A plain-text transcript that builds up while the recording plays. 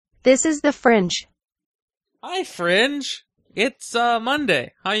This is the Fringe. Hi, Fringe. It's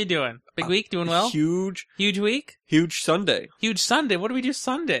Monday. How you doing? Big week? Doing well? Huge week? Huge Sunday. Huge Sunday. What do we do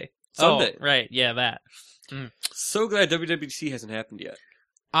Sunday? Sunday. Oh, right. Yeah, that. So glad WWDC hasn't happened yet.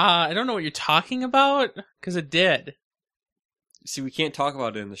 I don't know what you're talking about, because it did. See, we can't talk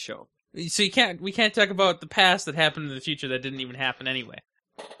about it in the show. So we can't talk about the past that happened in the future that didn't even happen anyway.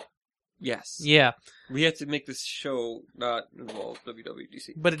 Yes. Yeah. We have to make this show not involve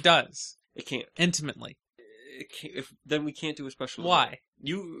WWDC. But it does. It can't. Intimately. It can't, then we can't do a special. Why?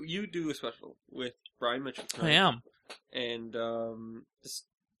 You do a special with Brian Mitchell. I am. And just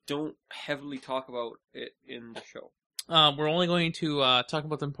don't heavily talk about it in the show. We're only going to talk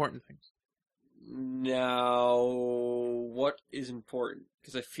about the important things. Now, what is important?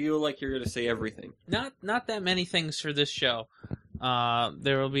 Because I feel like you're going to say everything. Not that many things for this show.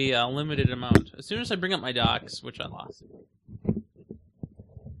 There will be a limited amount. As soon as I bring up my docs, which I lost.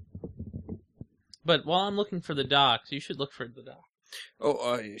 But while I'm looking for the docs, you should look for the docs.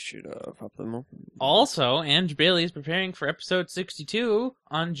 Oh, you should pop them open. Also, Ange Bailey is preparing for episode 62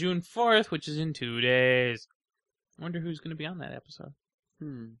 on June 4th, which is in 2 days. I wonder who's going to be on that episode.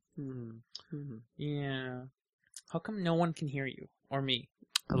 Yeah. How come no one can hear you? Or me?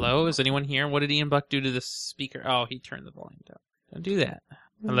 Hello? Is anyone here? What did Ian Buck do to the speaker? Oh, he turned the volume down. Don't do that.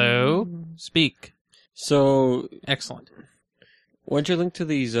 Hello? Speak. So, Excellent. why'd you link to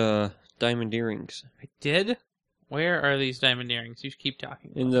these diamond earrings? I did? Where are these diamond earrings? You keep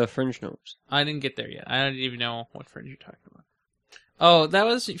talking about. In the Fringe notes. I didn't get there yet. I don't even know what Fringe you're talking about. Oh, that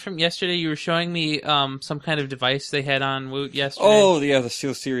was from yesterday. You were showing me some kind of device they had on Woot yesterday. Oh, yeah, the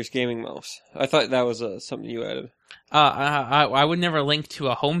Steel Series gaming mouse. I thought that was something you added. I would never link to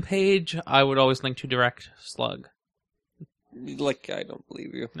a homepage. I would always link to Direct Slug. Like, I don't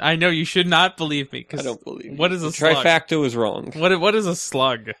believe you. I know you should not believe me. I don't believe you. What is a the slug? trifecta is wrong. What is a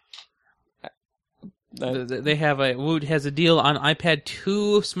slug? They have Woot has a deal on iPad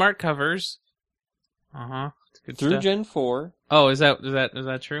 2 smart covers. Good Through stuff. Gen 4. Oh, is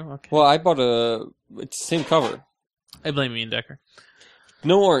that true? Okay. Well, I bought it's the same cover. I blame Ian Decker.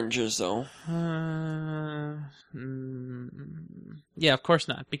 No oranges, though. Yeah, of course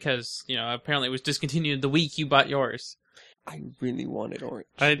not, because, apparently it was discontinued the week you bought yours. I really wanted orange.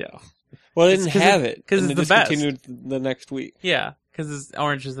 I know. Well, I didn't have it. Because it's the best. Discontinued the next week. Yeah, because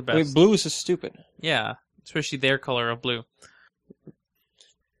orange is the best. Wait, blue is just stupid. Yeah, especially their color of blue.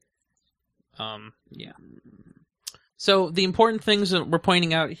 Yeah. So the important things that we're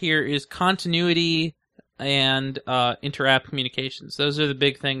pointing out here is continuity and inter-app communications. Those are the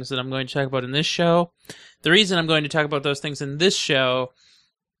big things that I'm going to talk about in this show. The reason I'm going to talk about those things in this show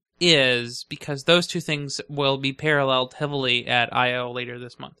is because those two things will be paralleled heavily at I/O later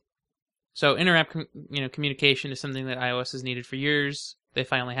this month. So inter-app communication is something that iOS has needed for years. They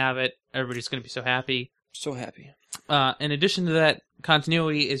finally have it. Everybody's going to be so happy. So happy. In addition to that,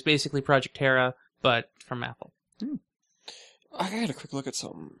 continuity is basically Project Terra, but from Apple. I got a quick look at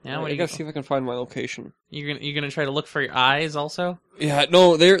something. Yeah, I gotta see if I can find my location. You're gonna try to look for your eyes also? Yeah,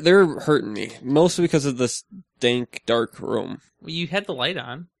 no, they're hurting me. Mostly because of this dank, dark room. Well, you had the light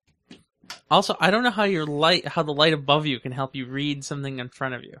on. Also, I don't know how the light above you can help you read something in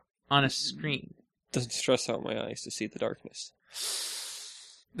front of you on a screen. Doesn't stress out my eyes to see the darkness.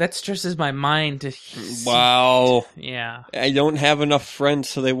 That stresses my mind to... Wow. Yeah. I don't have enough friends,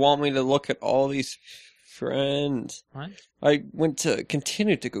 so they want me to look at all these friends. What? I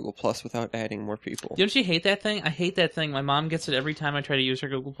continued to Google Plus without adding more people. Don't you hate that thing? I hate that thing. My mom gets it every time I try to use her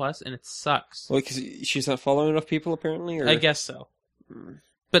Google Plus, and it sucks. Well, because she's not following enough people, apparently? Or? I guess so.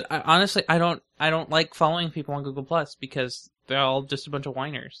 But honestly, I don't like following people on Google Plus because they're all just a bunch of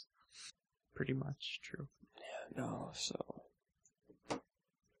whiners. Pretty much true. Yeah, no, so...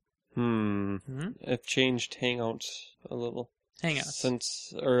 I've changed Hangouts a little. Hangouts.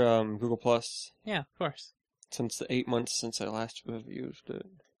 Google Plus. Yeah, of course. Since the 8 months since I last have used it.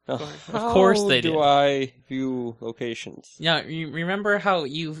 Of course they did. How do I view locations? Yeah, you remember how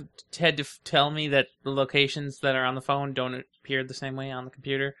you had to tell me that the locations that are on the phone don't appear the same way on the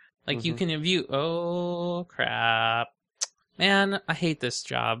computer? Like, you can view... Oh, crap. Man, I hate this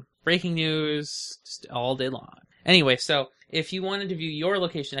job. Breaking news, just all day long. Anyway, so... If you wanted to view your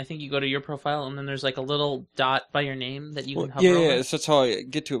location, I think you go to your profile, and then there's like a little dot by your name that you can hover over. Yeah, that's how I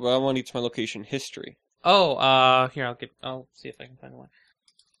get to it, but I want to use my location history. Oh, here, I'll see if I can find one.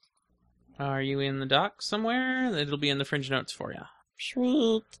 Are you in the docs somewhere? It'll be in the Fringe notes for you.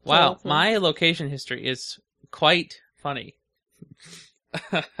 Sweet. Wow, my location history is quite funny.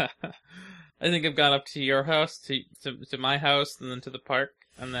 I think I've gone up to your house, to my house, and then to the park,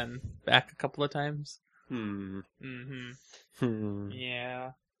 and then back a couple of times. Hmm. Mm-hmm.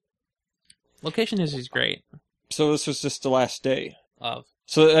 Yeah. Location is great. So this was just the last day. Of.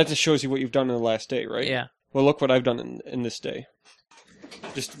 So that just shows you what you've done in the last day, right? Yeah. Well, look what I've done in this day.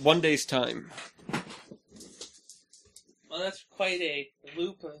 Just 1 day's time. Well, that's quite a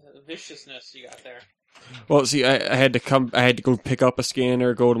loop of viciousness you got there. Well, see, I had to go pick up a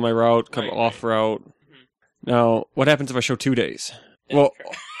scanner, go to my route, come off route. Mm-hmm. Now, what happens if I show 2 days? Well,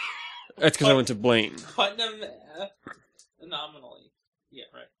 that's because I went to Blaine. Putnam nominally. Yeah,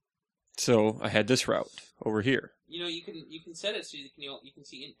 right. So I had this route over here. You know, you can set it so you can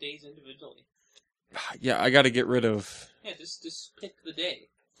see days individually. Yeah, I got to get rid of. Yeah, just pick the day.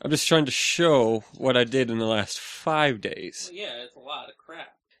 I'm just trying to show what I did in the last 5 days. Well, yeah, it's a lot of crap.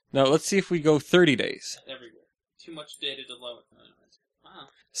 Now let's see if we go 30 days. Everywhere. Too much data to load. Wow.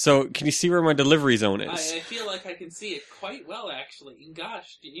 So can you see where my delivery zone is? I feel like I can see it quite well, actually. And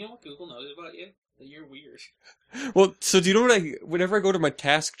gosh, do you know what Google knows about you? That you're weird. Well, so do you know what whenever I go to my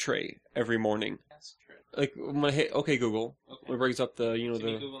task tray every morning, Task tray. like when I hit OK Google, Okay. it brings up the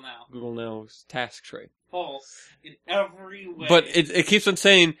Google Now's task tray. False in every way. But it keeps on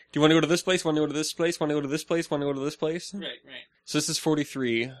saying, do you want to go to this place? Want to go to this place? Want to go to this place? Want to go to this place? Right. So this is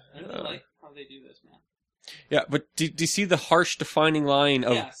 43. I really like how they do this, man. Yeah, but do you see the harsh defining line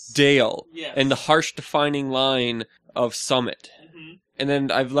of Dale? Yes. And the harsh defining line of Summit? Mm-hmm. And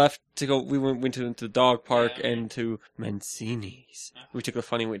then I've left to go, we went to the dog park and to Mancini's. Uh-huh. We took a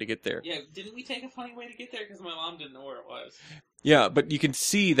funny way to get there. Yeah, didn't we take a funny way to get there? Because my mom didn't know where it was. Yeah, but you can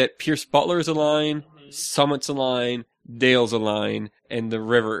see that Pierce Butler is a line, Summit's a line, Dale's a line, and the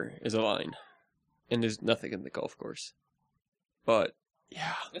river is a line. And there's nothing in the golf course. But,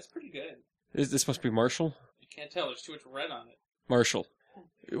 yeah. That's pretty good. This must be Marshall? You can't tell. There's too much red on it. Marshall.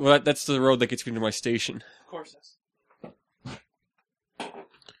 Well, that's the road that gets me to my station. Of course.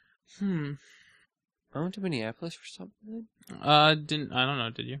 I went to Minneapolis for something. I don't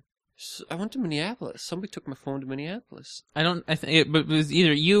know. Did you? I went to Minneapolis. Somebody took my phone to Minneapolis. But it was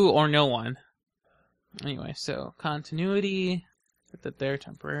either you or no one. Anyway, so continuity. Put that there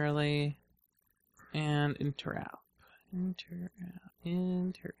temporarily. And interrupt. Interrupt.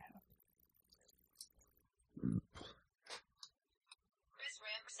 Chris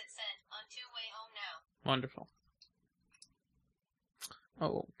Ramks had sent on 2-way home now. Wonderful.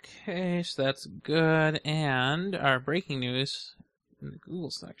 Okay, so that's good. And our breaking news in the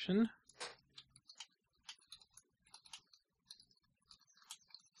Google section.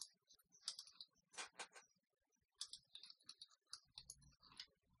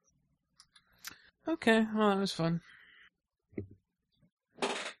 Okay, well, that was fun.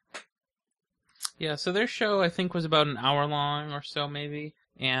 Yeah, so their show, I think, was about an hour long or so, maybe.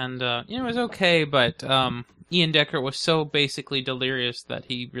 And, it was okay, but Ian Decker was so basically delirious that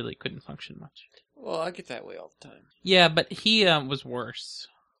he really couldn't function much. Well, I get that way all the time. Yeah, but he was worse.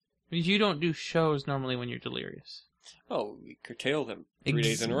 Because you don't do shows normally when you're delirious. Oh, we curtail them 3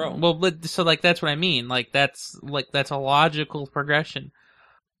 days in a row. Well, so, that's what I mean. That's a logical progression.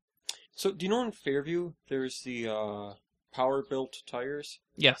 So, do you know in Fairview, there's the power-built tires?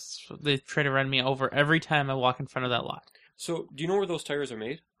 Yes, they try to run me over every time I walk in front of that lot. So, do you know where those tires are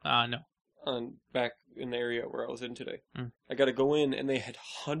made? No. Back in the area where I was in today. Mm. I got to go in, and they had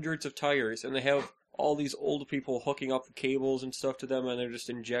hundreds of tires, and they have all these old people hooking up the cables and stuff to them, and they're just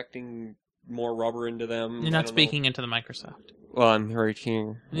injecting more rubber into them. You're not speaking into the Microsoft. Well, I'm right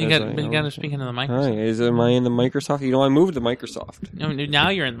here. You got to speak into the Microsoft. Hi, am I in the Microsoft? You know, I moved to Microsoft. No, now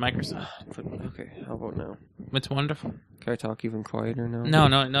you're in the Microsoft. Okay, how about now? It's wonderful. Can I talk even quieter now?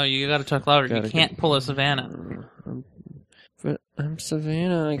 No, you got to talk louder. You can't pull a Savannah. But I'm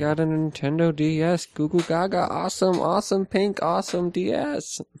Savannah. I got a Nintendo DS. Google Gaga. Awesome pink. Awesome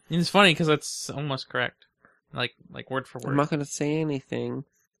DS. It's funny because that's almost correct. Like word for word. I'm not going to say anything.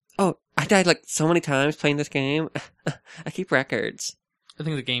 Oh, I died like so many times playing this game. I keep records. I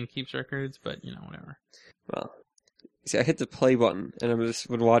think the game keeps records, but whatever. Well, see, I hit the play button and I've just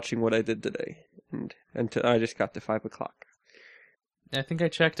been watching what I did today, and until I just got to 5 o'clock. I think I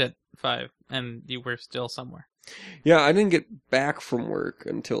checked at 5, and you were still somewhere. Yeah, I didn't get back from work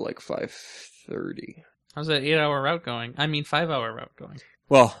until like 5:30. How's that 8-hour route going? I mean, 5-hour route going.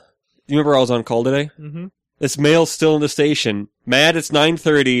 Well, you remember I was on call today? Mm-hmm. This mail's still in the station. Matt, it's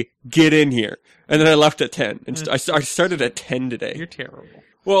 9:30. Get in here. And then I left at 10. And I started at 10 today. You're terrible.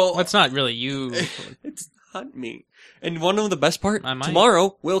 Well, that's not really you. It's not me. And one of the best part? I might.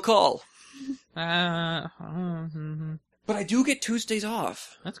 Tomorrow, we'll call. Mm-hmm. But I do get Tuesdays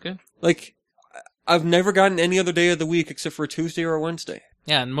off. That's good. Like, I've never gotten any other day of the week except for a Tuesday or a Wednesday.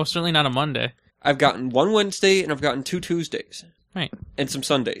 Yeah, and most certainly not a Monday. I've gotten one Wednesday and I've gotten 2 Tuesdays. Right. And some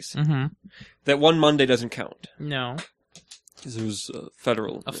Sundays. Mm-hmm. That one Monday doesn't count. No. Because it was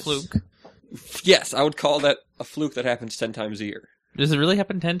federal. A fluke. Yes, I would call that a fluke that happens 10 times a year. Does it really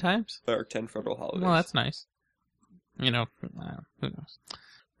happen 10 times? There are 10 federal holidays. Well, that's nice. You know, who knows?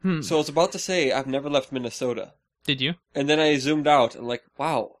 So I was about to say, I've never left Minnesota. Did you? And then I zoomed out and like,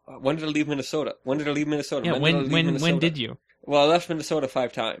 wow, when did I leave Minnesota? When did I leave Minnesota? Yeah, when did you? Well, I left Minnesota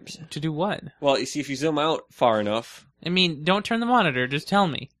 5 times. To do what? Well, you see, if you zoom out far enough... I mean, don't turn the monitor, just tell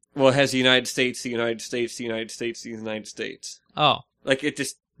me. Well, it has the United States, the United States, the United States, the United States. Oh. Like, it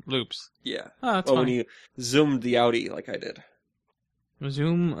just... Loops. Yeah. Oh, that's well, fine. when you zoomed the Audi like I did.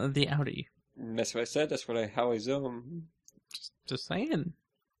 Zoom the Audi. That's what I said, that's how I zoom. Just saying.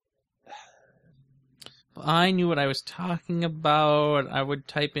 If I knew what I was talking about, I would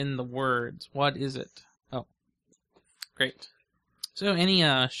type in the words. What is it? Oh. Great. So, any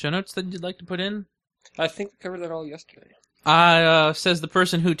show notes that you'd like to put in? I think we covered that all yesterday. Says the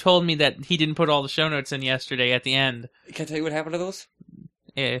person who told me that he didn't put all the show notes in yesterday at the end. Can I tell you what happened to those?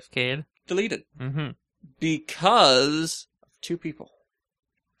 AFK'd. Deleted. Mm-hmm. Because of 2 people.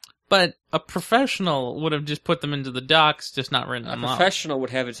 But a professional would have just put them into the docs, just not written them A out. professional would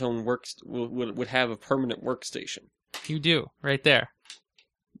have its own would have a permanent workstation. You do, right there.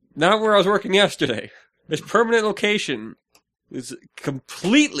 Not where I was working yesterday. This permanent location is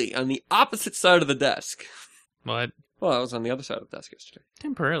completely on the opposite side of the desk. What? Well, I was on the other side of the desk yesterday.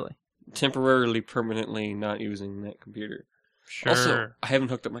 Temporarily. Temporarily, permanently not using that computer. Sure. Also, I haven't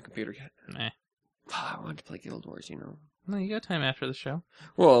hooked up my computer yet. Nah. I wanted to play Guild Wars, you know. No, you got time after the show.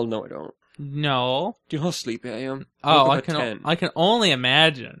 Well, no, I don't. No. Do you know how sleepy I am? Oh, Woke up at 10. I can only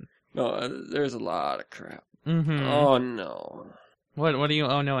imagine. No, there's a lot of crap. Mm-hmm. Oh, no. What are you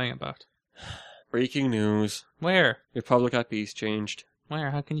knowing about? Breaking news. Where? Republic IP's changed.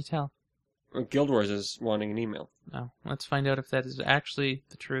 Where? How can you tell? Guild Wars is wanting an email. No. Let's find out if that is actually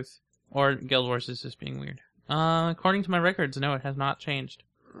the truth. Or Guild Wars is just being weird. According to my records, no, it has not changed.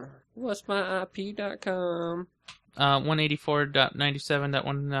 What's my IP.com?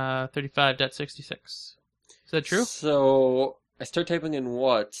 184.97.135.66. Is that true? So, I start typing in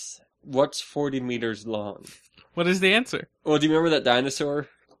what's 40 meters long? What is the answer? Well, do you remember that dinosaur?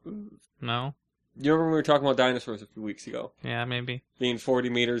 No. You remember when we were talking about dinosaurs a few weeks ago? Yeah, maybe. Being 40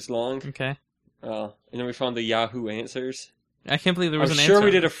 meters long? Okay. And then we found the Yahoo answers. I can't believe there was I'm an sure answer.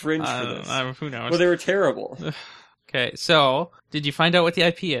 we did a Fringe for this. Who knows? Well, they were terrible. Okay, so, did you find out what the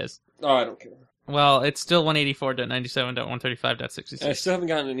IP is? Oh, I don't care. Well, it's still 184.97.135.66. I still haven't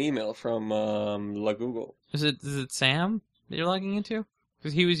gotten an email from La Google. Is it Sam that you're logging into?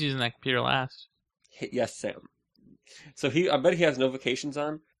 Because he was using that computer last. Yes, Sam. So I bet he has notifications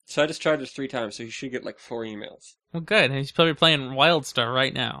on. So I just tried this 3 times, so he should get like 4 emails. Well, good. He's probably playing WildStar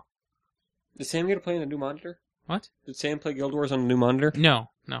right now. Did Sam get to play on a new monitor? What? Did Sam play Guild Wars on a new monitor?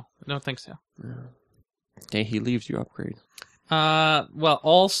 No, I don't think so. Day he leaves, you upgrade. Well,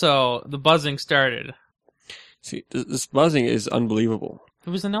 also, the buzzing started. See, this buzzing is unbelievable. It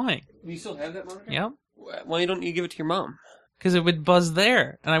was annoying. Do you still have that monitor? Yep. Why don't you give it to your mom? Because it would buzz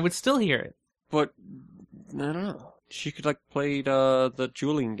there, and I would still hear it. But, I don't know. She could, play the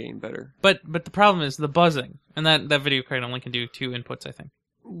dueling game better. But the problem is the buzzing. And that video card only can do 2 inputs, I think.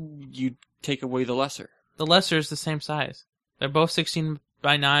 You take away the lesser. The lesser is the same size. They're both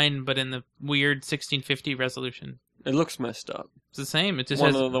 16:9, but in the weird 1650 resolution. It looks messed up. It's the same. It just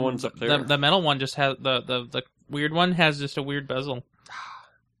One has of the ones up there. The metal one just has the weird one has just a weird bezel.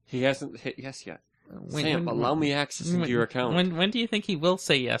 He hasn't hit yes yet. Sam, allow me access into your account. When do you think he will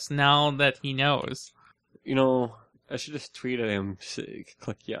say yes? Now that he knows, You know, I should just tweet at him.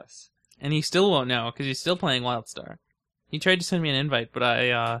 Click yes. and he still won't know because he's still playing WildStar. He tried to send me an invite, but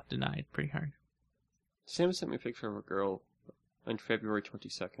I denied pretty hard. Sam sent me a picture of a girl on February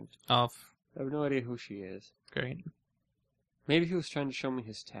 22nd. Oh, I have no idea who she is. great. Maybe he was trying to show me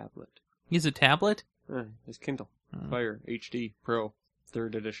his tablet. He has a tablet? His Kindle Oh. Fire HD Pro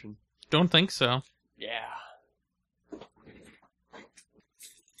 3rd edition. Don't think so. Yeah.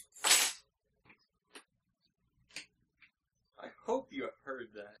 I hope you have heard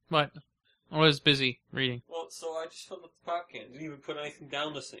that. What? I was busy reading. Well, so I just filled up the pop can. Didn't even put anything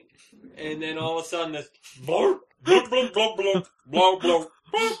down the sink. And then all of a sudden this blub, blub, blub, blub, blub, blub, blub,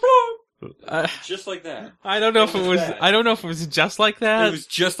 blub, blub. Just like that. I don't know if It it was was. bad. I don't know if it was just like that. It was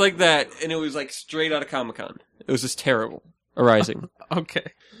just like that, and it was like straight out of Comic-Con. It was just terrible. Arising.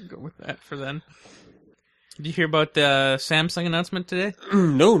 Okay, go with that for then. Did you hear about the Samsung announcement today?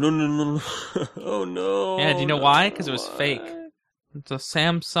 No. Oh no. Yeah, do you know why? Because it was fake. It's a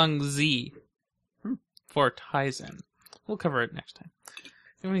Samsung Z for Tizen. We'll cover it next time.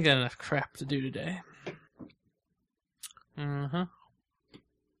 We got enough crap to do today.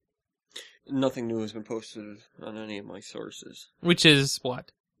 Nothing new has been posted on any of my sources. Which is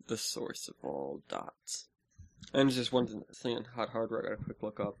what? The source of all dots. And there's just one thing on hot hardware I got a quick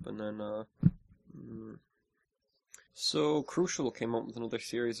look up, and then, So, Crucial came up with another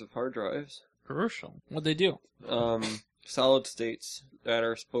series of hard drives. Crucial. What'd they do? Solid states that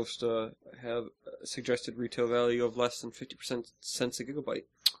are supposed to have a suggested retail value of less than 50% cents a gigabyte.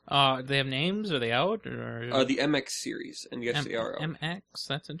 Do they have names? Are they out? Or... The MX series, and yes, they are out. MX?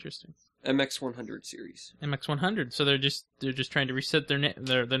 That's interesting. MX100 series. MX100. So they're just trying to reset their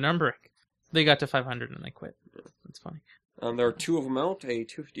numbering. They got to 500 and they quit. That's funny. There are two of them out, a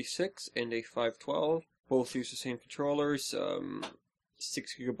 256 and a 512. Both use the same controllers.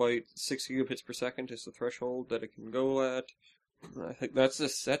 6 gigabits per second is the threshold that it can go at. I think that's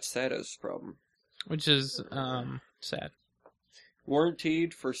SATA's problem. Which is sad.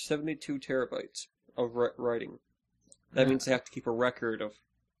 Warranted for 72 terabytes of writing. That means they have to keep a record of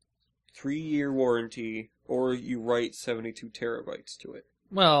 3-year warranty, or you write 72 terabytes to it.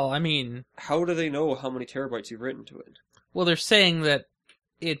 Well, I mean... How do they know how many terabytes you've written to it? Well, they're saying that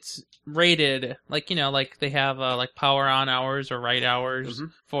it's rated, like they have like power on hours or write hours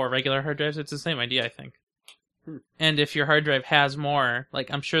for regular hard drives. It's the same idea, I think. And if your hard drive has more,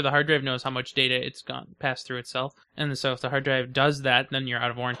 like I'm sure the hard drive knows how much data it's passed through itself, and so if the hard drive does that, then you're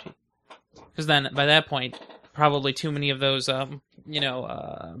out of warranty. Because then by that point, probably too many of those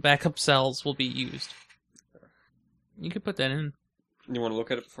backup cells will be used. You could put that in. You want to look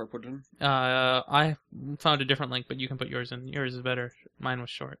at it before I put it in? I found a different link, but you can put yours in. Yours is better. Mine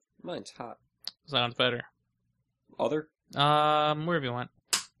was short. Mine's hot. Sounds better. Other? Wherever you want.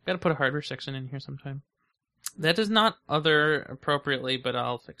 Gotta put a hardware section in here sometime. That is not other appropriately, but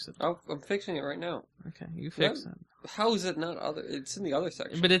I'll fix it. Oh, I'm fixing it right now. Okay, you fix it. How is it not other? It's in the other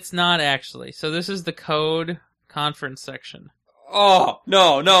section. But it's not actually. So this is the code conference section. Oh,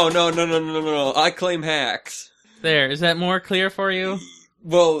 no. I claim hacks. There, is that more clear for you?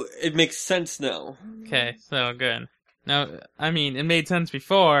 Well, it makes sense now. Okay, so good. Now, I mean, it made sense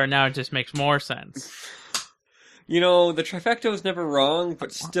before, now it just makes more sense. You know, the trifecta was never wrong,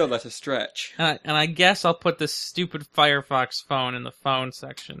 but still, that's a stretch. And I guess I'll put this stupid Firefox phone in the phone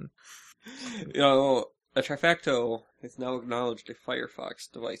section. You know, a trifecta is now acknowledged a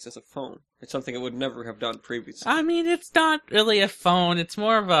Firefox device as a phone. It's something it would never have done previously. I mean, it's not really a phone, it's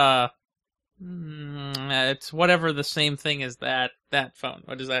more of a... it's whatever the same thing as that phone.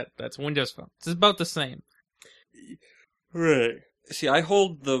 What is that? That's a Windows phone. It's about the same. Right. See, I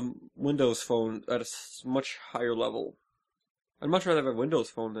hold the Windows phone at a much higher level. I'd much rather have a Windows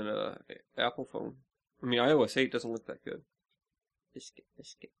phone than an Apple phone. I mean, iOS 8 doesn't look that good.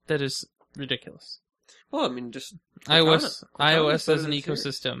 That is ridiculous. Well, I mean, just... iOS as an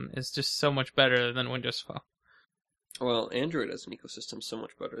ecosystem is just so much better than Windows Phone. Well, Android as an ecosystem is so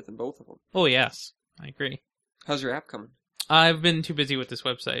much better than both of them. Oh, yes. I agree. How's your app coming? I've been too busy with this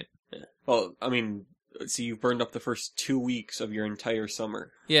website. Yeah. Well, I mean, see, you've burned up the first 2 weeks of your entire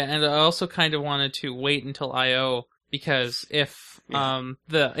summer. Yeah, and I also kind of wanted to wait until I.O., because if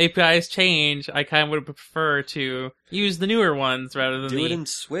the APIs change, I kind of would prefer to use the newer ones rather than Do it in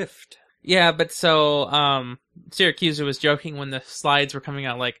Swift. Yeah, but so, Syracuse was joking when the slides were coming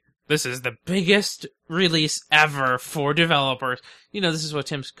out, like, this is the biggest release ever for developers. You know, this is what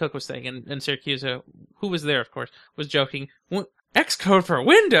Tim Cook was saying, and Syracuse, who was there, of course, was joking, Xcode for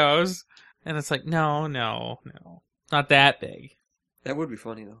Windows? And it's like, no, not that big. That would be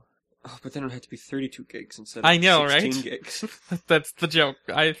funny, though. Oh, but then it would have to be 32 gigs instead of I know, 16 right? gigs. That's the joke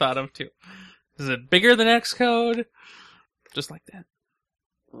I thought of, too. Is it bigger than Xcode? Just like that.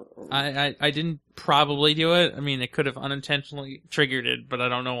 I didn't probably do it. I mean, it could have unintentionally triggered it, but I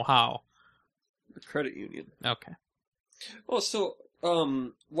don't know how. The credit union. Okay. Well, so,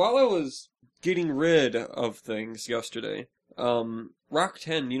 while I was getting rid of things yesterday, Rock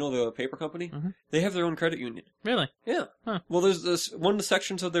 10, you know the paper company? Mm-hmm. They have their own credit union. Really? Yeah. Huh. Well, there's this, one of the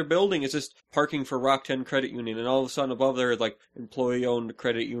sections of their building is just parking for Rock 10 Credit Union, and all of a sudden above there is like Employee-Owned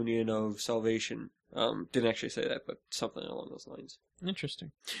Credit Union of Salvation. Didn't actually say that, but something along those lines.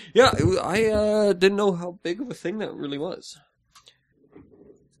 Interesting. Yeah, I didn't know how big of a thing that really was.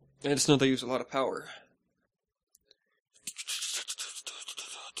 I just know they use a lot of power.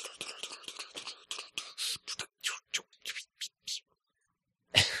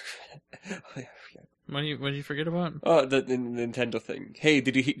 What did you forget about? The Nintendo thing. Hey,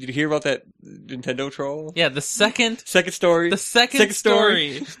 did you hear about that Nintendo troll? Yeah, the second story. The second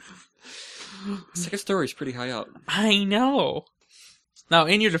story. Second story is pretty high up. I know. Now,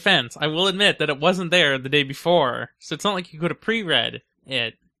 in your defense, I will admit that it wasn't there the day before, so it's not like you could have pre-read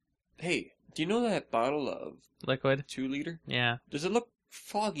it. Hey, do you know that bottle of Liquid? 2 liter? Yeah. Does it look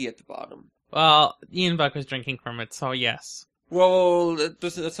foggy at the bottom. Well, Ian Buck was drinking from it, so yes. Well,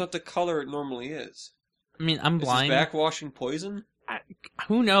 that's not the color it normally is. I mean, I'm blind. Is this backwashing poison?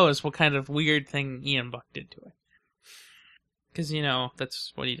 Who knows what kind of weird thing Ian Buck did to it. Because,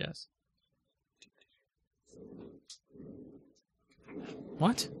 that's what he does.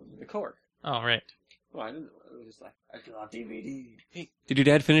 What? The core. Oh, right. Well, I didn't know. It was just like, I got DVD. Hey, did your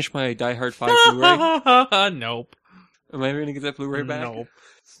dad finish my Die Hard 5 Blu-ray? Nope. Am I ever going to get that Blu-ray back? Nope.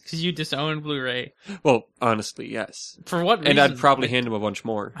 Because you disown Blu-ray. Well, honestly, yes. For what reason? And I'd probably hand him a bunch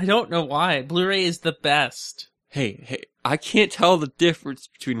more. I don't know why. Blu-ray is the best. Hey, I can't tell the difference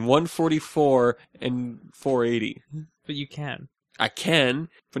between 144 and 480. But you can. I can,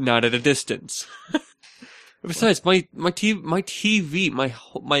 but not at a distance. Besides, my largest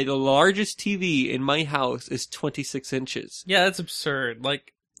TV in my house is 26 inches. Yeah, that's absurd.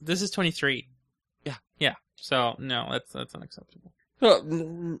 Like, this is 23. Yeah. Yeah. So, no, that's unacceptable.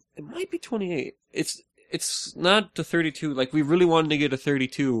 No, it might be 28. It's not the 32. Like, we really wanted to get a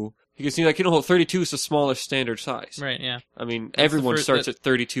 32. Because, 32 is the smaller standard size. Right, yeah. I mean, everyone starts at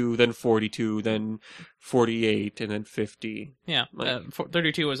 32, then 42, then 48, and then 50. Yeah,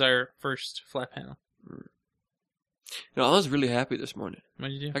 32 was our first flat panel. I was really happy this morning. What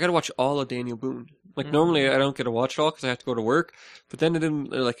did you do? I got to watch all of Daniel Boone. Like, normally I don't get to watch it all because I have to go to work. But then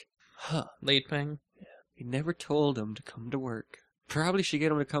they're like, Late ping. Yeah, we never told him to come to work. Probably should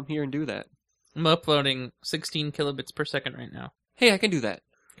get him to come here and do that. I'm uploading 16 kilobits per second right now. Hey, I can do that.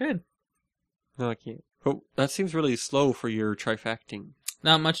 Good. No, I can't. Oh, that seems really slow for your trifacting.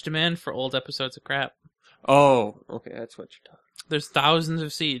 Not much demand for old episodes of crap. Oh, okay, that's what you're talking. There's thousands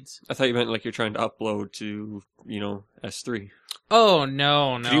of seeds. I thought you meant like you're trying to upload to, S3. Oh,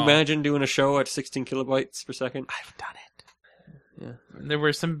 no. Could you imagine doing a show at 16 kilobytes per second? I've done it. Yeah. There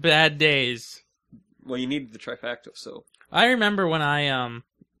were some bad days. Well, you needed the trifacta, so. I remember when I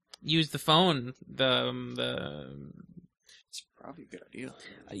used the phone, the It's probably a good idea.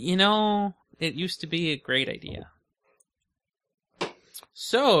 It used to be a great idea.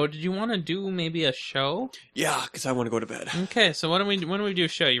 So, did you want to do maybe a show? Yeah, because I want to go to bed. Okay, so when do we do a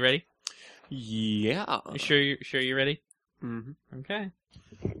show? You ready? Yeah. You sure you're ready? Mm-hmm. Okay.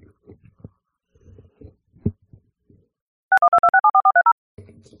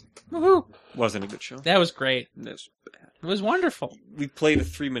 Woohoo! Wasn't a good show. That was great. That was bad. It was wonderful. We played a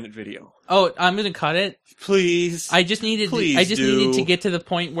 3-minute video. Oh, I'm gonna cut it. Please. I just needed to get to the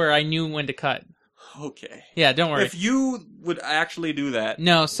point where I knew when to cut. Okay. Yeah, don't worry. If you would actually do that.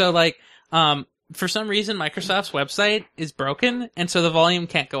 No, so for some reason Microsoft's website is broken, and so the volume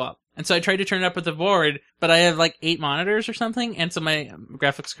can't go up. And so I tried to turn it up with the board, but I have 8 monitors or something, and so my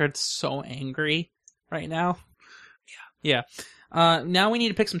graphics card's so angry right now. Yeah. Now we need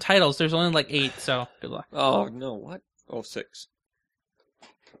to pick some titles. There's only 8, so good luck. Oh, no, what? Oh, 6.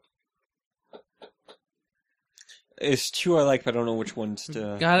 It's 2 I like, but I don't know which ones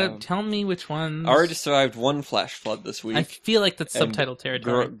to... Tell me which ones. I already survived 1 flash flood this week. I feel like that's subtitle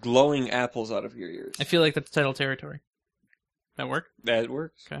territory. Glowing apples out of your ears. I feel like that's title territory. That work? That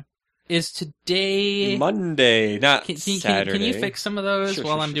works. Okay. Is today... Monday, not Saturday. Can you fix some of those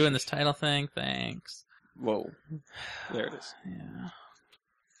while I'm doing this title thing? Thanks. Whoa. There it is. Yeah.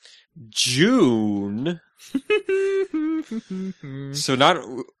 June. So not...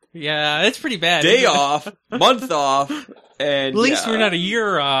 Yeah, it's pretty bad. Day off, month off, and at least we're not a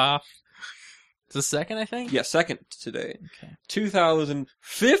year off. It's the 2nd, I think? Yeah, 2nd today. Okay.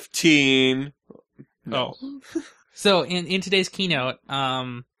 2015. No. Oh. So, in today's keynote,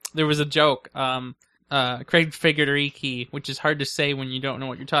 there was a joke. Craig Federighi, which is hard to say when you don't know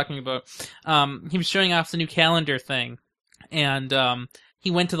what you're talking about. He was showing off the new calendar thing, and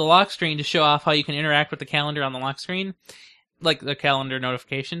he went to the lock screen to show off how you can interact with the calendar on the lock screen, like the calendar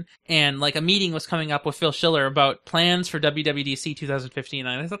notification, and a meeting was coming up with Phil Schiller about plans for WWDC 2015,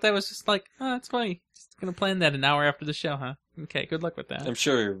 and I thought that was just that's funny. Just gonna plan that an hour after the show, huh? Okay, good luck with that. I'm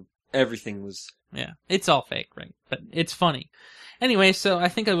sure everything was... Yeah, it's all fake, right? But it's funny. Anyway, so I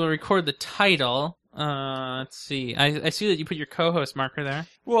think I will record the title. Let's see. I see that you put your co-host marker there.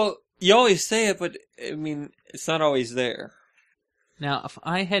 Well, you always say it, but, I mean, it's not always there. Now, if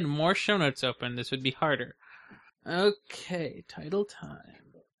I had more show notes open, this would be harder. Okay, title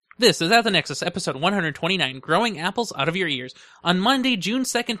time. This is At the Nexus, episode 129, Growing Apples Out of Your Ears, on Monday, June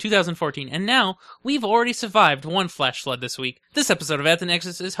 2nd, 2014. And now, we've already survived 1 flash flood this week. This episode of At the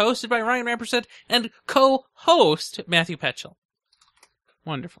Nexus is hosted by Ryan Rampersad and co-host Matthew Petchel.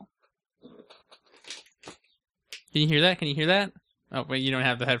 Wonderful. Can you hear that? Can you hear that? Oh, wait, you don't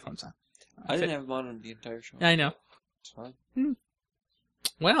have the headphones on. I didn't have them on the entire show. Yeah, I know. It's fine.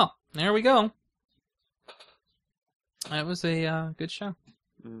 Well, there we go. That was a good show.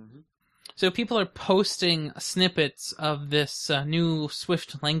 Mm-hmm. So people are posting snippets of this new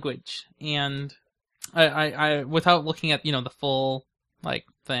Swift language, and I without looking at the full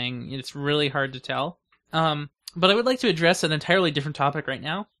thing, it's really hard to tell. But I would like to address an entirely different topic right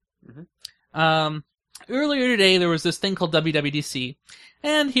now. Mm-hmm. Earlier today, there was this thing called WWDC,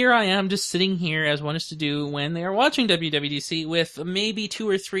 and here I am just sitting here, as one is to do when they are watching WWDC, with maybe 2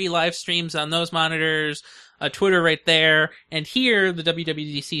 or 3 live streams on those monitors, Twitter right there, and here, the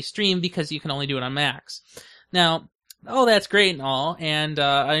WWDC stream, because you can only do it on Macs. Now, that's great and all, and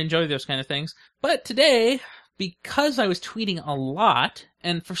I enjoy those kind of things, but today, because I was tweeting a lot,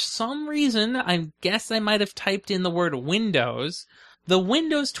 and for some reason, I guess I might have typed in the word Windows, the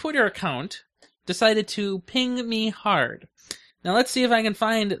Windows Twitter account decided to ping me hard. Now let's see if I can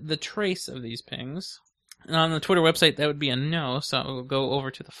find the trace of these pings. And on the Twitter website, that would be a no, so I'll go over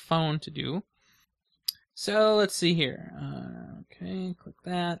to the phone to do. So let's see here. Okay, click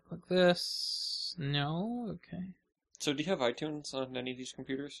that, click this. No, okay. So do you have iTunes on any of these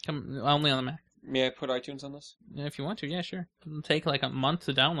computers? Only on the Mac. May I put iTunes on this? Yeah, if you want to, yeah, sure. It'll take like a month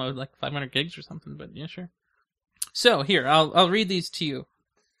to download, like 500 gigs or something, but yeah, sure. So here, I'll read these to you.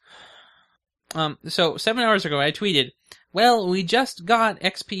 So 7 hours ago, I tweeted, well, we just got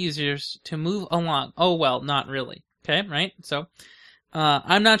XP users to move along. Oh, well, not really. Okay, right? So,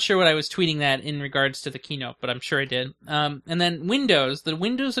 I'm not sure what I was tweeting that in regards to the keynote, but I'm sure I did. And then Windows, the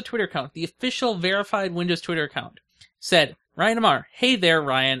Windows Twitter account, the official verified Windows Twitter account, said, Ryan Amar, hey there,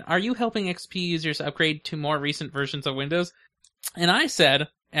 Ryan, are you helping XP users upgrade to more recent versions of Windows? And I said,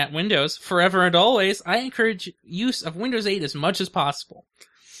 at Windows, forever and always, I encourage use of Windows 8 as much as possible.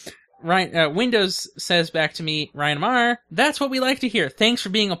 Windows says back to me, Ryan Amar, that's what we like to hear. Thanks for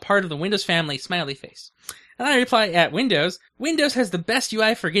being a part of the Windows family, smiley face. And I reply, at Windows has the best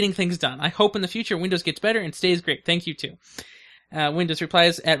UI for getting things done. I hope in the future Windows gets better and stays great. Thank you too. Windows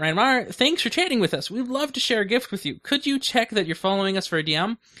replies, at Ryan Amar, thanks for chatting with us. We'd love to share a gift with you. Could you check that you're following us for a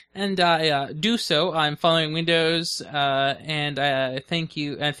DM? And I do so. I'm following Windows, and I think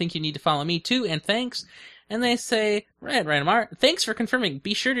you need to follow me too, and thanks. And they say, right, Ryan Amar, thanks for confirming.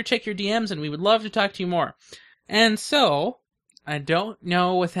 Be sure to check your DMs, and we would love to talk to you more. And so, I don't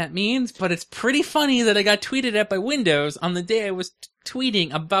know what that means, but it's pretty funny that I got tweeted at by Windows on the day I was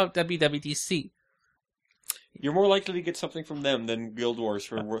tweeting about WWDC. You're more likely to get something from them than Guild Wars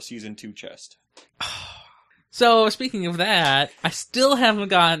for Season 2 chest. So, speaking of that, I still haven't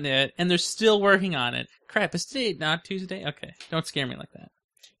gotten it, and they're still working on it. Crap, is today not Tuesday? Okay, don't scare me like that.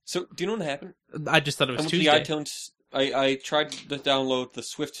 So, do you know what happened? I just thought it was Tuesday. The iTunes, I tried to download the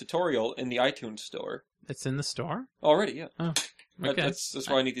Swift tutorial in the iTunes store. It's in the store? Already, yeah. Oh, okay. That's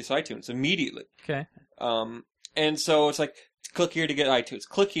why I need these iTunes immediately. Okay. And so it's like, click here to get iTunes.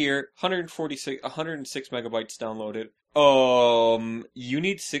 Click here, 106 megabytes downloaded. You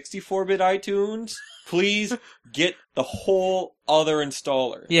need 64-bit iTunes? Please get the whole other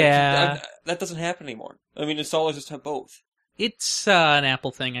installer. Yeah. That doesn't happen anymore. I mean, installers just have both. It's an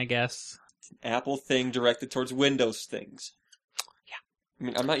Apple thing, I guess. It's an Apple thing directed towards Windows things. Yeah. I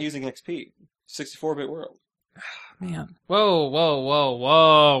mean, I'm not using XP. 64-bit world. Man. Whoa.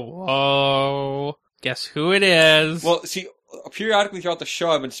 Guess who it is? Well, see, periodically throughout the show,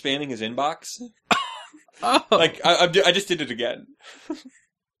 I've been spamming his inbox. Oh. Like, I just did it again.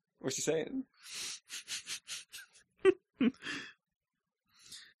 What's he saying?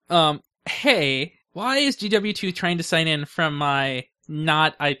 Hey, why is GW2 trying to sign in from my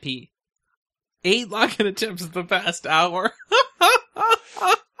not IP? 8 login attempts in the past hour.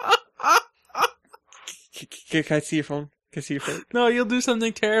 Can I see your phone? Can I see your phone? No, you'll do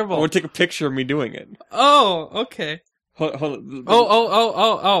something terrible. I want to take a picture of me doing it. Oh, okay. Hold on.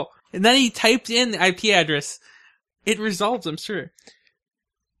 Oh. And then he typed in the IP address. It resolves, I'm sure.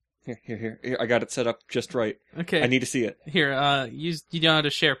 Here. I got it set up just right. Okay. I need to see it. Here, you know how to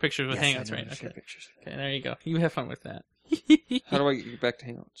share pictures with Yes, Hangouts, I know right? how to Okay. share pictures. Okay, there you go. You have fun with that. How do I get back to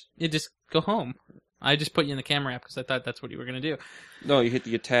Hangouts? You just go home. I just put you in the camera app because I thought that's what you were going to do. No, you hit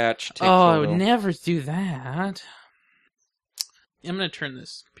the attach. Take I photo. would never do that. I'm going to turn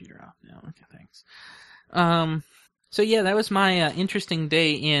this computer off now. Okay, thanks. So yeah, that was my interesting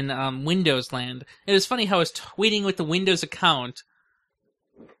day in Windows land. It was funny how I was tweeting with the Windows account.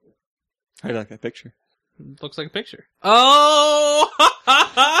 How do you like that picture? Looks like a picture. Oh!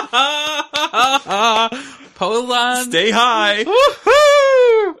 Hold on. Stay high!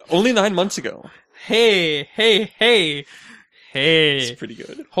 Woohoo! Only 9 months ago. Hey. It's pretty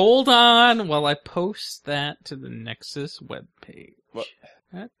good. Hold on while I post that to the Nexus webpage. What?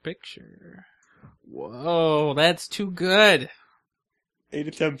 That picture. Whoa, that's too good. 8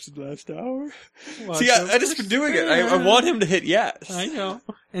 attempts in the last hour. Watch See, out I just for been doing it. I want him to hit yes. I know.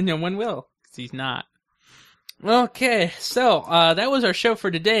 And no one will, because he's not. Okay, so that was our show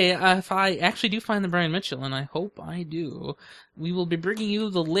for today. If I actually do find the Brian Mitchell, and I hope I do, we will be bringing you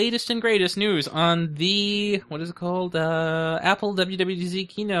the latest and greatest news on the, what is it called, Apple WWDC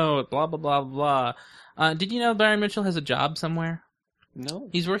keynote, blah, blah, blah, blah. Did you know Brian Mitchell has a job somewhere? No.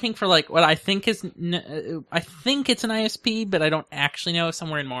 He's working for, like, what I think is, I think it's an ISP, but I don't actually know,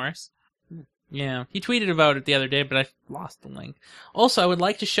 somewhere in Morris. Yeah, he tweeted about it the other day, but I lost the link. Also, I would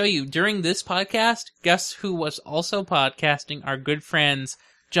like to show you, during this podcast, guess who was also podcasting? Our good friends,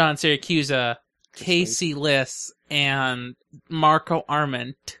 John Siracusa, Casey Liss, and Marco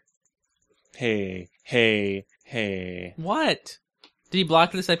Arment. Hey. What? Did he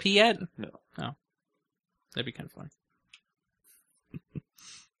block this IP yet? No. Oh. That'd be kind of funny.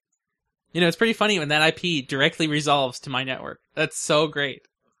 You know, it's pretty funny when that IP directly resolves to my network. That's so great.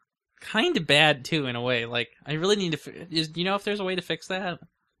 Kind of bad, too, in a way. Like, I really need to... do you know if there's a way to fix that?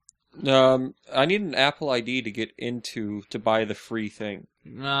 I need an Apple ID to get into, to buy the free thing.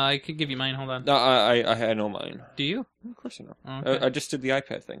 I could give you mine, hold on. No, I know mine. Do you? Of course I know. Okay. I just did the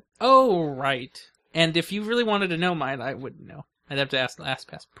iPad thing. Oh, right. And if you really wanted to know mine, I wouldn't know. I'd have to ask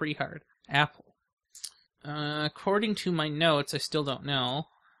LastPass pretty hard. Apple. According to my notes, I still don't know.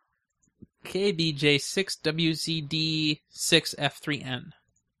 KBJ6WZD6F3N.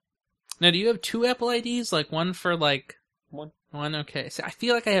 Now, do you have two Apple IDs? Like, one for, like... One. One, okay. So I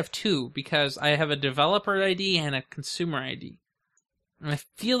feel like I have two, because I have a developer ID and a consumer ID. And I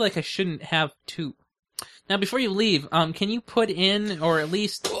feel like I shouldn't have two. Now, before you leave, can you put in, or at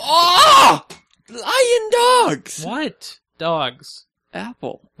least... Oh! Lion dogs! What? Dogs.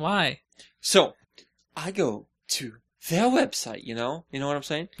 Apple. Why? So, I go to their website, you know? You know what I'm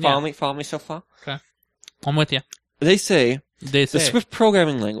saying? Yeah. Follow me so far? Okay. I'm with you. They say... They say. The Swift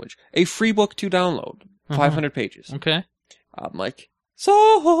programming language. A free book to download. 500 pages. Okay. I'm like,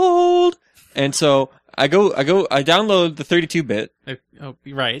 sold! And so, I download the 32-bit. Oh,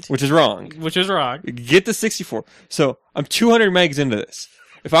 right. Which is wrong. Which is wrong. Get the 64. So, I'm 200 megs into this.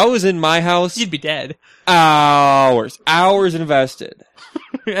 If I was in my house... You'd be dead. Hours invested.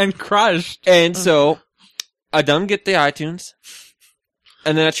 And crushed. And so, I done get the iTunes.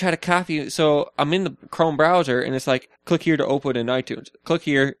 And then I try to copy, so I'm in the Chrome browser, and it's like, click here to open in iTunes. Click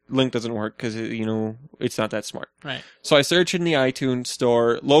here, link doesn't work, because, you know, it's not that smart. Right. So I search in the iTunes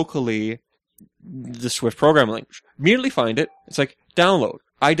store, locally, the Swift programming language. Immediately find it, it's like, download.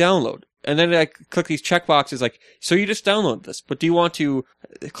 I download. And then I click these checkboxes like, so you just download this, but do you want to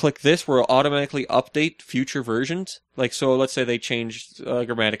click this where it'll automatically update future versions? Like, so let's say they changed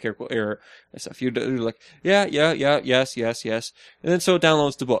grammatic error and stuff. You do like, yes. And then so it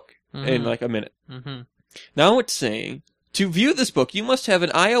downloads the book in like a minute. Mm-hmm. Now it's saying, to view this book, you must have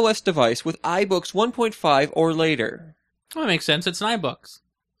an iOS device with iBooks 1.5 or later. Well, that makes sense. It's an iBooks.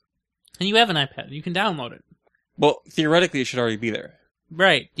 And you have an iPad. You can download it. Well, theoretically, it should already be there.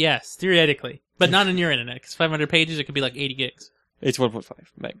 Right, yes, theoretically. But not on your internet, because 500 pages, it could be like 80 gigs. It's 1.5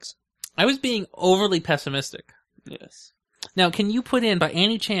 megs. I was being overly pessimistic. Yes. Now, can you put in, by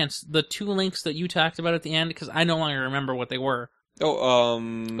any chance, the two links that you talked about at the end? Because I no longer remember what they were. Oh,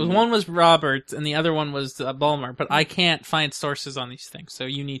 One was Roberts, and the other one was Bulmer, but I can't find sources on these things, so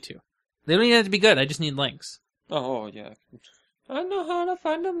you need to. They don't even have to be good, I just need links. Oh, yeah. I know how to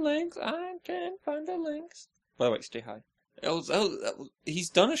find them links. I can find the links. By the way, stay high. He's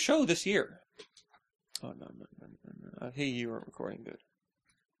done a show this year. Oh, no. Hey, you weren't recording good.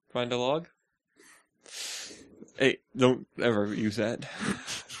 Find a log? Hey, don't ever use that.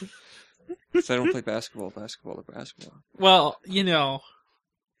 Because I don't play basketball. Well, you know.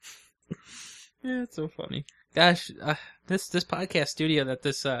 Yeah, it's so funny. Gosh, this podcast studio that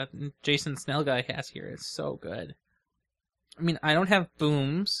this Jason Snell guy has here is so good. I mean, I don't have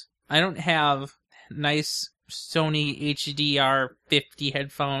booms. I don't have nice Sony HDR 50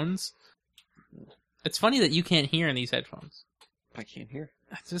 headphones. It's funny that you can't hear in these headphones. I can't hear.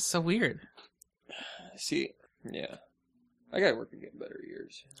 That's just so weird. See, yeah. I gotta work to get better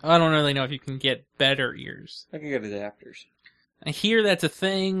ears. I don't really know if you can get better ears. I can get adapters. I hear that's a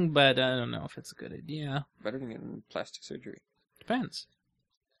thing, but I don't know if it's a good idea. Better than getting plastic surgery. Depends.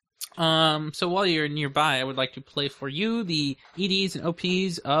 So while you're nearby, I would like to play for you the EDs and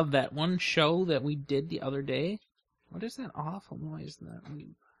OPs of that one show that we did the other day. What is that awful noise that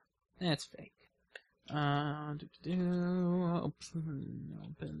we... That's fake. Open,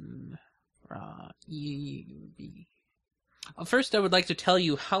 EB. First, I would like to tell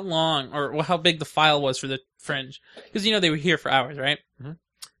you how long, or how big the file was for the Fringe. Because, you know, they were here for hours, right? Mm-hmm.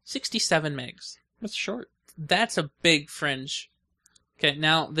 67 megs. That's short. That's a big Fringe Okay,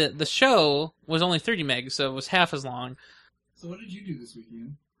 now the show was only 30 megs, so it was half as long. So what did you do this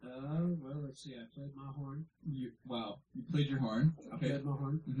weekend? Well, let's see. I played my horn. You played your horn. I Okay. played my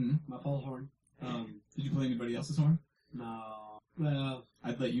horn. Mm-hmm. My pole horn. Did you play anybody else's horn? No. Well,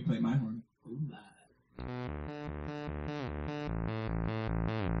 I'd let you play my horn. oh my.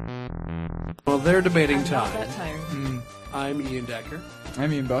 Well, they're debating I'm not that time. tired. I'm Ian Decker,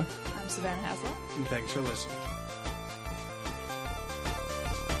 I'm Ian Buck. I'm Savannah Haslett. and thanks for listening.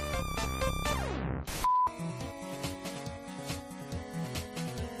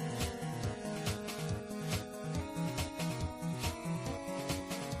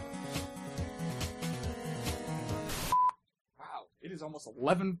 Wow, it is almost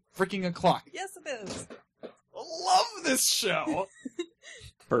 11 freaking o'clock. Yes, it is. I love this show.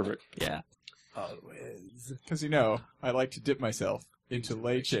 Perfect. Yeah. Always. Because, I like to dip myself into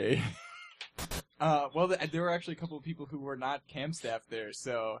leche. There were actually a couple of people who were not camp staff there,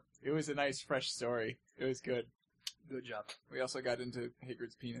 so it was a nice, fresh story. It was good. Good job. We also got into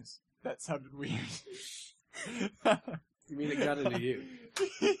Hagrid's penis. That sounded weird. You mean it got into you?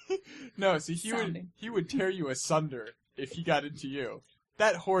 No, see, Sounding. he would tear you asunder if he got into you.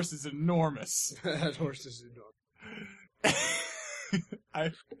 That horse is enormous. That horse is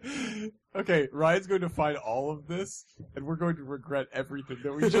enormous. Okay, Ryan's going to find all of this, and we're going to regret everything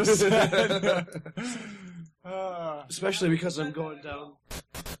that we just said. Especially because I'm going down.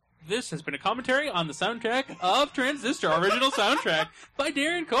 This has been a commentary on the soundtrack of Transistor, original soundtrack by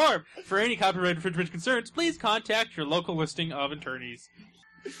Darren Korb. For any copyright infringement concerns, please contact your local listing of attorneys.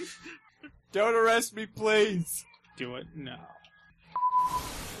 Don't arrest me, please. Do it now.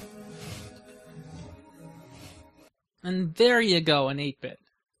 And there you go, an 8-bit.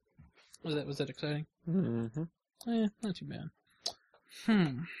 Was that exciting? Mm-hmm. Not too bad.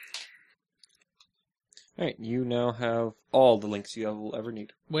 Alright, you now have all the links you will ever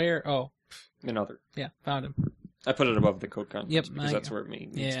need. Where? Oh, And other. yeah, found him. I put it above the code content. Yep, because that's where it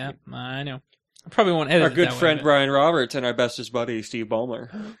needs Yeah, to I know. I probably won't be. edit Our it good that way, friend but- Brian Roberts and our bestest buddy Steve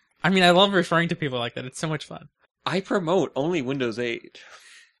Ballmer. I mean, I love referring to people like that. It's so much fun. I promote only Windows 8.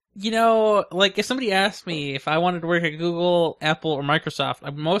 If somebody asked me if I wanted to work at Google, Apple, or Microsoft,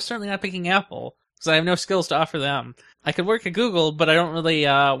 I'm most certainly not picking Apple, because I have no skills to offer them. I could work at Google, but I don't really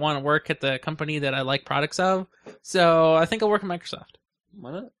want to work at the company that I like products of, so I think I'll work at Microsoft.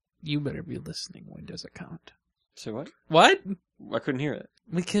 Why not? You better be listening, Windows account. So what? What? I couldn't hear it.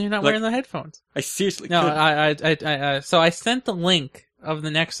 Because you're not Like- wearing the headphones. I seriously No, couldn't. so I sent the link of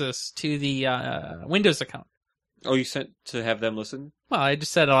the Nexus to the Windows account. Oh, you sent to have them listen? Well, I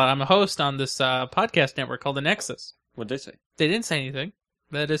just said I'm a host on this podcast network called the Nexus. What'd they say? They didn't say anything.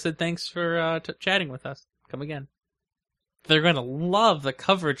 They just said thanks for chatting with us. Come again. They're going to love the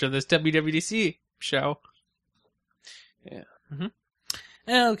coverage of this WWDC show. Yeah. Mm-hmm.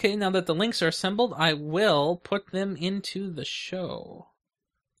 Okay, now that the links are assembled, I will put them into the show.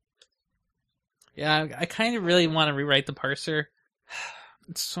 Yeah, I kind of really want to rewrite the parser.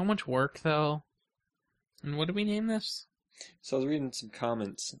 It's so much work, though. And what do we name this? So I was reading some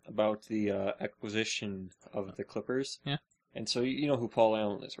comments about the acquisition of the Clippers. Yeah. And so you know who Paul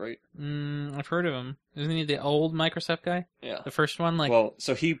Allen is, right? I've heard of him. Isn't he the old Microsoft guy? Yeah. The first one? Well,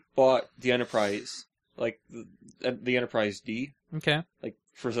 so he bought the Enterprise, like the Enterprise D, Okay. like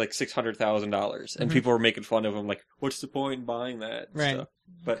for like $600,000, and Mhm. people were making fun of him, like, "What's the point in buying that?" and Right. stuff.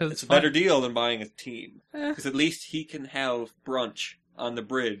 But 'Cause it's it's a better fun. deal than buying a team, Eh. because at least he can have brunch on the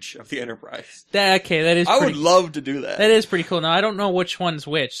bridge of the Enterprise. That is I pretty, would love to do that. that is pretty cool. Now, I don't know which one's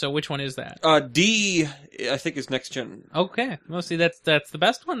which, so which one is that? D, I think, is next gen. Okay. Well, see, that's the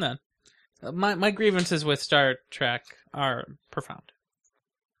best one then. My grievances with Star Trek are profound.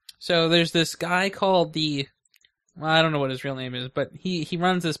 So there's this guy called I don't know what his real name is, but he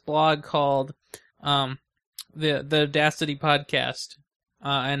runs this blog called the Audacity Podcast.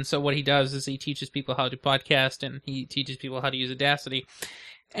 And so what he does is he teaches people how to podcast, and he teaches people how to use Audacity.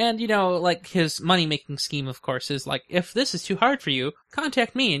 And, his money-making scheme, of course, is like, if this is too hard for you,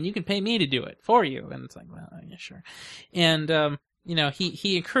 contact me, and you can pay me to do it for you. And it's like, well, yeah, sure. And,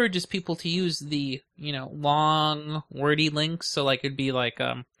 he encourages people to use the, long, wordy links. So, it'd be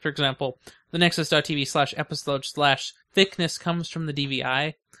for example, the nexus.tv/episode/thickness comes from the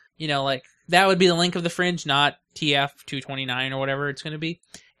DVI. That would be the link of the Fringe, not TF229 or whatever it's going to be.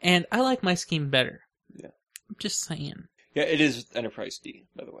 And I like my scheme better. Yeah. I'm just saying. Yeah, it is Enterprise D,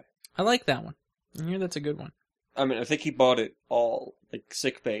 by the way. I like that one. I hear that's a good one. I mean, I think he bought it all, like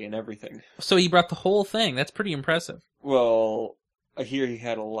sick bay and everything. So he brought the whole thing. That's pretty impressive. Well, I hear he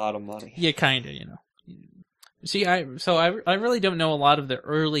had a lot of money. Yeah, kind of, See, I really don't know a lot of the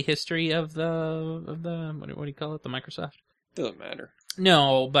early history of the what do you call it? The Microsoft. Doesn't matter.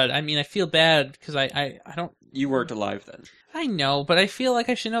 No, but I mean, I feel bad because I don't. You weren't alive then. I know, but I feel like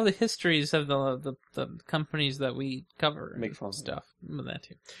I should know the histories of the companies that we cover Make and fun of stuff. Well, that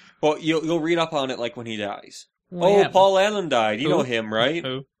too. Well, you'll read up on it like when he dies. What Oh, happened? Paul Allen died. You Who? know him, right?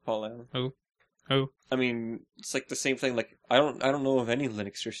 Who? Paul Allen. Who? I mean, it's like the same thing. Like I don't know of any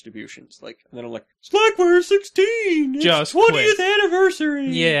Linux distributions. Like, and then I'm like, Slackware 16, it's Just 20th quit. anniversary.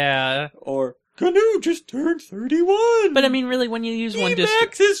 Yeah, Or GNU just turned 31. but I mean, really, when you use one distro,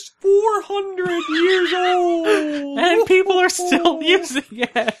 Emacs is 400 years old, and people are still using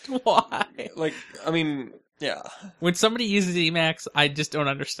it, why? Like, I mean, yeah. When somebody uses Emacs, I just don't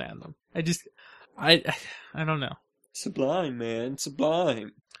understand them. I don't know. Sublime, man,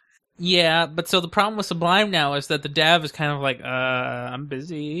 sublime. Yeah, but so the problem with Sublime now is that the dev is kind of like, I'm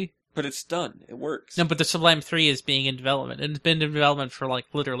busy. But it's done. It works. No, but the Sublime 3 is being in development. And it's been in development for, like,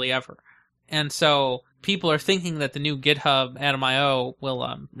 literally ever. And so people are thinking that the new GitHub Atom.io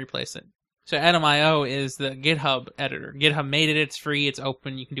will replace it. So Atom.io is the GitHub editor. GitHub made it. It's free. It's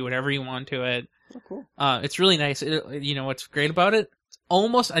open. You can do whatever you want to it. Oh, cool. It's really nice. You know what's great about it? It's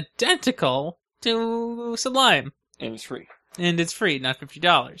almost identical to Sublime. And it's free. And it's free, not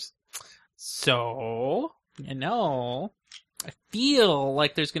 $50. So, you know, I feel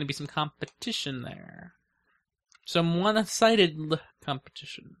like there's going to be some competition there. Some one-sided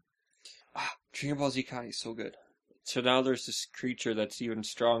competition. Dragon Ball Z Kai is so good. So now there's this creature that's even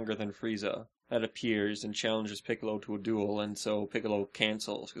stronger than Frieza that appears and challenges Piccolo to a duel, and so Piccolo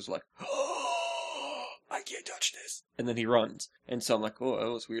cancels because like, oh, I can't touch this, and then he runs, and so I'm like, oh,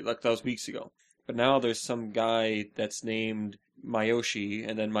 that was weird. Like that was weeks ago. But now there's some guy that's named Mayoshi,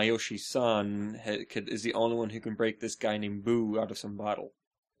 and then Mayoshi's son is the only one who can break this guy named Boo out of some bottle.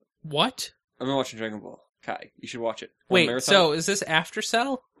 What? I've been watching Dragon Ball Kai. You should watch it. On Wait, Marathon? so is this after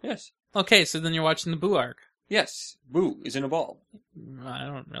Cell? Yes. Okay, so then you're watching the Boo arc. Yes. Boo is in a ball. I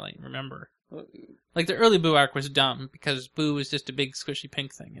don't really remember. Uh, Like, the early Boo arc was dumb, because Boo was just a big squishy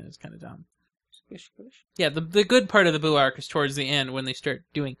pink thing, and it's kind of dumb. Squish, squish. Yeah, the good part of the Boo arc is towards the end, when they start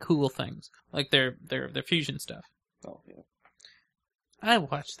doing cool things. Like their fusion stuff. Oh, yeah. I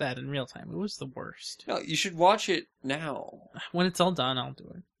watched that in real time. It was the worst. No, you should watch it now. When it's all done, I'll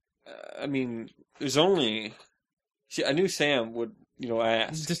do it. I mean, there's only... See, I knew Sam would,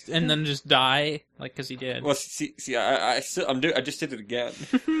 ask. And then just die, like, because he did. Well, see, I just did it again.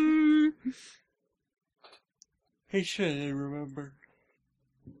 Hey, should I remember?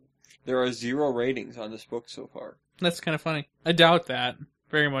 There are 0 ratings on this book so far. That's kind of funny. I doubt that.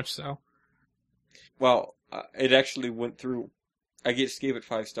 Very much so. Well, it actually went through. I just gave it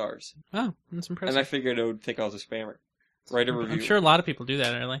 5 stars. Oh, that's impressive. And I figured it would think I was a spammer. Write a review. I'm sure a lot of people do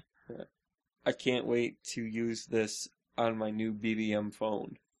that early. I can't wait to use this on my new BBM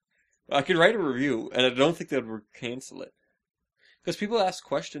phone. I could write a review, and I don't think they would cancel it. Because people ask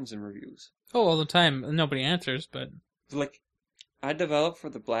questions in reviews. Oh, all the time. Nobody answers, but... Like, I developed for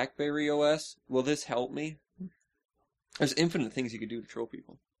the BlackBerry OS. Will this help me? There's infinite things you could do to troll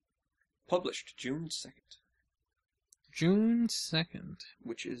people. Published June 2nd. June 2nd.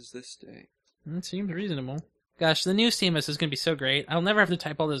 Which is this day. That seems reasonable. Gosh, the new CMS is going to be so great. I'll never have to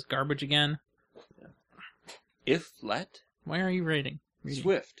type all this garbage again. If let? Why are you reading?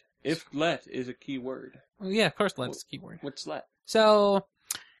 Swift. If let is a key word. Oh, yeah, of course let's keyword. What's let? So,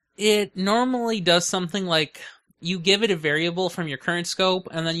 it normally does something like, you give it a variable from your current scope,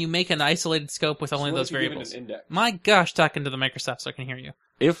 and then you make an isolated scope with only So what those if you give it variables. an index? My gosh, talking to the Microsoft so I can hear you.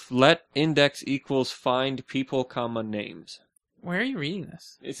 If let index equals find people, comma, names. Where are you reading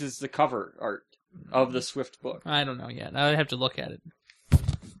this? This is the cover art of the Swift book. I don't know yet. I'd have to look at it.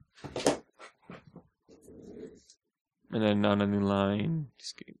 And then on a new line.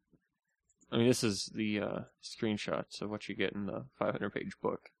 I mean, this is the screenshots of what you get in the 500-page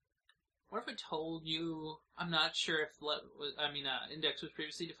book. What if I told you I'm not sure if index was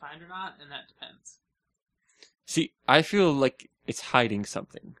previously defined or not, and that depends. See, I feel like it's hiding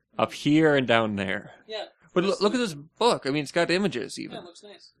something up here and down there. Yeah. But look at this book. I mean, it's got images even. Yeah, it looks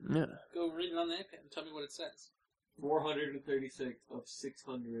nice. Yeah. Go read it on the iPad and tell me what it says. 436 of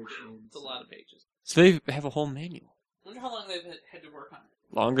 600. It's a lot of pages. So they have a whole manual. I wonder how long they've had to work on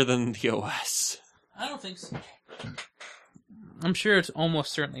it. Longer than the OS. I don't think so. I'm sure it's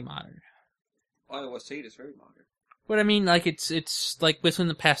almost certainly modern. iOS 8 is very modern. But I mean, like, it's like within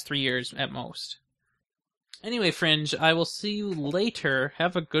the past 3 years at most. Anyway, Fringe, I will see you later.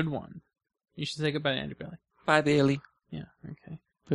 Have a good one. You should say goodbye to Andrew Bailey. Bye, Bailey. Yeah, okay.